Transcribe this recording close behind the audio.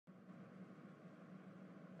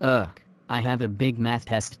Ugh, I have a big math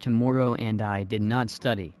test tomorrow and I did not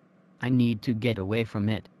study. I need to get away from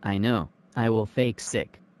it. I know, I will fake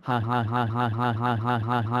sick. Ha ha ha ha ha ha ha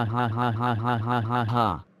ha ha ha ha ha ha ha ha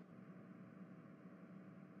ha.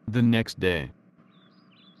 The next day.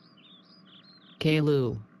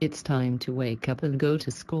 Caillou, it's time to wake up and go to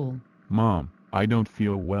school. Mom, I don't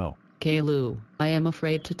feel well. Caillou, I am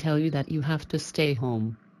afraid to tell you that you have to stay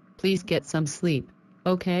home. Please get some sleep,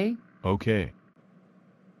 okay? Okay.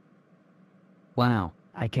 Wow,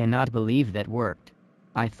 I cannot believe that worked.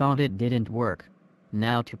 I thought it didn't work.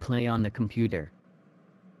 Now to play on the computer.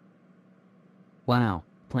 Wow,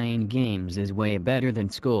 playing games is way better than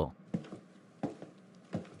school.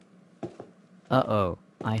 Uh-oh,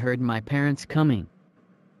 I heard my parents coming.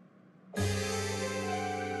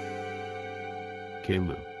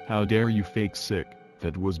 Caillou, how dare you fake sick?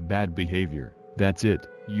 That was bad behavior. That's it.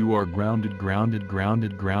 You are grounded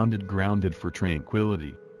for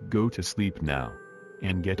tranquility. Go to sleep now.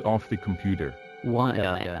 And get off the computer. Why?